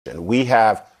We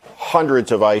have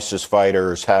hundreds of ISIS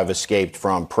fighters have escaped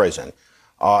from prison.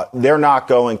 They're not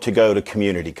going to go to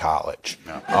community college.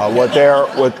 No. What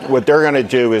they're going to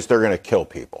do is they're going to kill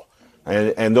people,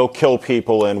 and they'll kill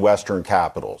people in Western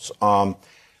capitals.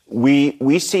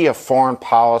 We see a foreign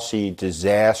policy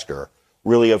disaster,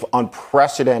 really of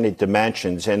unprecedented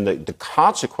dimensions, and the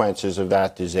consequences of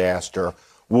that disaster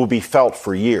will be felt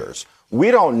for years. We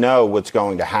don't know what's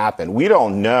going to happen. We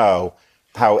don't know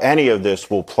how any of this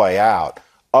will play out,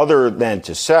 other than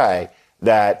to say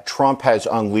that Trump has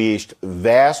unleashed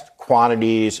vast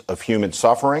quantities of human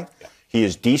suffering. He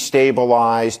has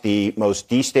destabilized the most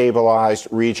destabilized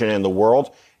region in the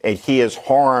world, and he has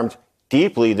harmed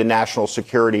deeply the national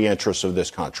security interests of this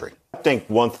country. I think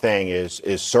one thing is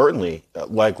certainly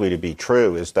likely to be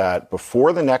true is that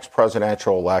before the next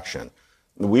presidential election,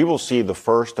 we will see the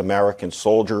first American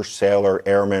soldier, sailor,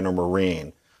 airman, or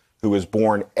Marine who was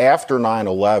born after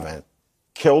 9/11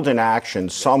 killed in action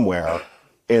somewhere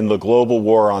in the global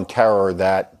war on terror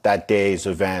that day's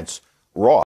events wrought.